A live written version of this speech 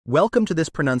Welcome to this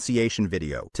pronunciation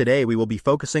video. Today we will be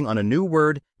focusing on a new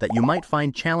word that you might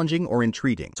find challenging or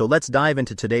intriguing. So let's dive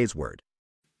into today's word.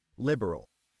 Liberal,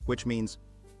 which means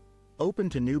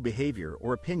open to new behavior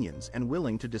or opinions and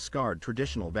willing to discard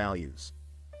traditional values.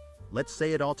 Let's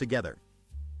say it all together.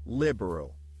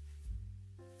 Liberal.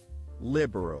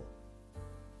 Liberal.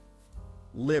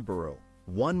 Liberal.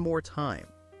 One more time.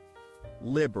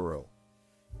 Liberal.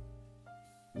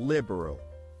 Liberal.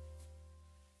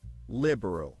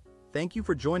 Liberal. Thank you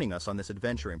for joining us on this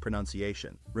adventure in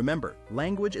pronunciation. Remember,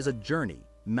 language is a journey,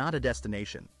 not a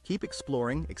destination. Keep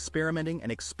exploring, experimenting,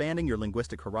 and expanding your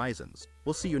linguistic horizons.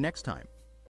 We'll see you next time.